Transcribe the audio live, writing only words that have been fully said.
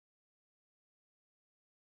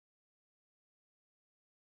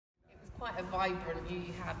quite a vibrant.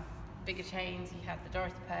 You had bigger chains, you had the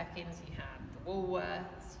Dorothy Perkins, you had the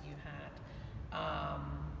Woolworths, you had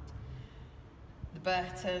the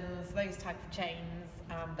Burtons, those type of chains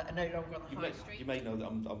that are no longer on the high street. You may know that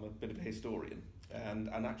I'm a bit of a historian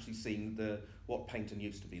and actually seen what Paignton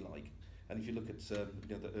used to be like. And if you look at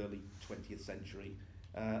the early 20th century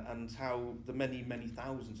and how the many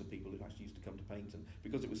thousands of people who actually used to come to Paignton,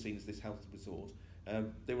 because it was seen as this health resort,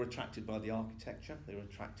 they were attracted by the architecture, they were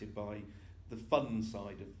attracted by the fun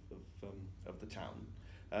side of the town,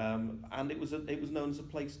 and it was known as a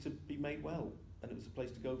place to be made well, and it was a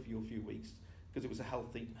place to go for your few weeks because it was a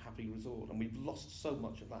healthy, happy resort, and we've lost so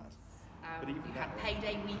much of that. But even you had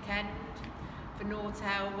payday weekend for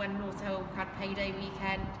Nortel. When Nortel had payday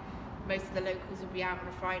weekend, most of the locals would be out on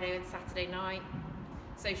a Friday and Saturday night,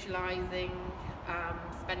 socialising,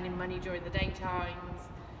 spending money during the daytimes,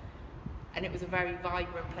 and it was a very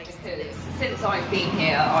vibrant place to live. Since I've been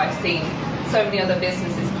here, I've seen so many other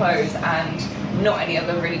businesses close and not any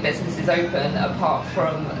other really businesses open apart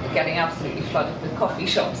from getting absolutely flooded with coffee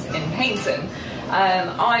shops in Paignton.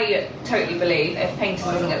 I totally believe if Paignton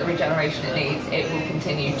doesn't get the regeneration it needs, it will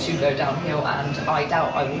continue to go downhill, and I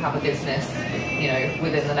doubt I will have a business,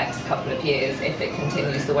 within the next couple of years if it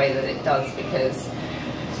continues the way that it does, because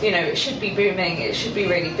it should be booming, it should be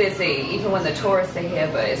really busy, even when the tourists are here,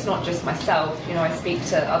 but it's not just myself. I speak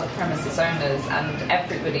to other premises owners and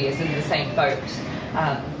everybody is in the same boat.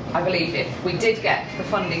 I believe if we did get the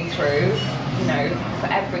funding through, for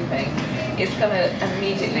everything, it's going to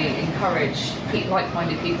immediately encourage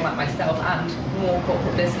like-minded people like myself and more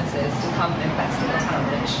corporate businesses to come and invest in the town,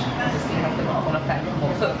 which obviously has the knock-on effect of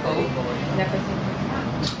more footfall and everything like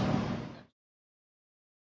that.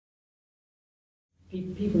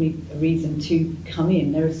 People need a reason to come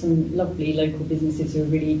in. There are some lovely local businesses who are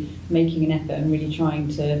really making an effort and really trying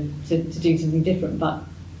to do something different, but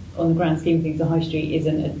on the grand scheme of things, the high street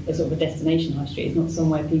isn't a sort of a destination high street. It's not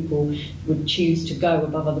somewhere people would choose to go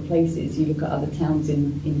above other places. You look at other towns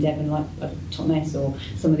in Devon, like Totnes or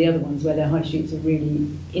some of the other ones, where their high streets are really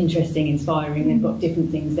interesting, inspiring. They've got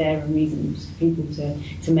different things there and reasons for people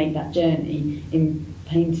to make that journey. In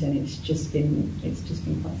Paignton, it's just been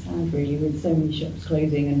quite sad, really, with so many shops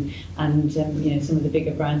closing and some of the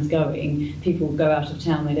bigger brands going. People go out of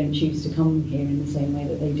town; they don't choose to come here in the same way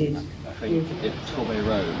that they did. I think if Torbay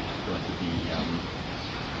Road were to be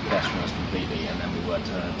pedestrianised completely, and then we were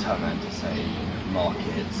to turn that into, say,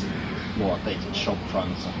 markets, more updated shop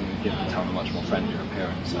fronts, I think it would give the town a much more friendlier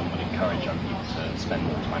appearance and would encourage young people to spend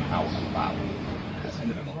more time out and about.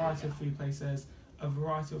 A variety of food places, a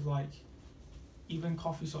variety of even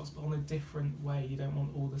coffee shops, but on a different way. You don't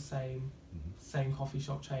want all the same coffee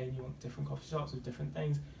shop chain. You want different coffee shops with different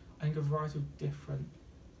things. I think a variety of different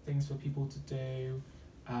things for people to do,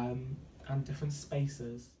 and different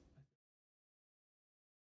spaces.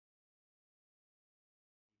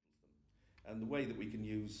 And the way that we can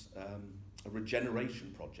use a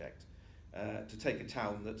regeneration project to take a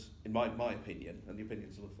town that, in my opinion, and the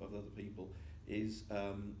opinions of other people, is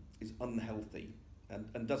unhealthy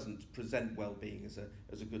and doesn't present well-being as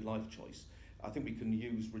a good life choice. I think we can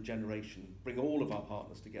use regeneration, bring all of our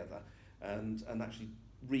partners together, and actually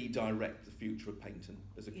redirect the future of Paignton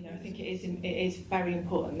as a community. I think it is very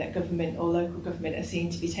important that government or local government are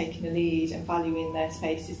seen to be taking the lead and valuing their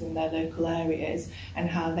spaces in their local areas, and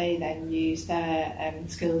how they then use their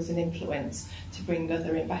skills and influence to bring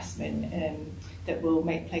other investment that will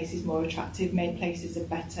make places more attractive, make places a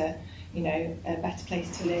better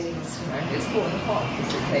place to live. It's falling apart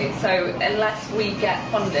physically. So unless we get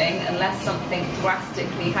funding, unless something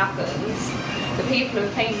drastically happens, the people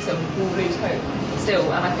of Paignton will lose hope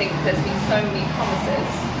still. And I think there's been so many promises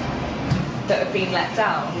that have been let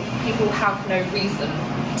down. People have no reason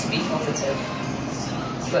to be positive.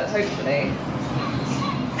 But hopefully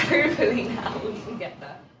now we can get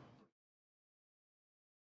there.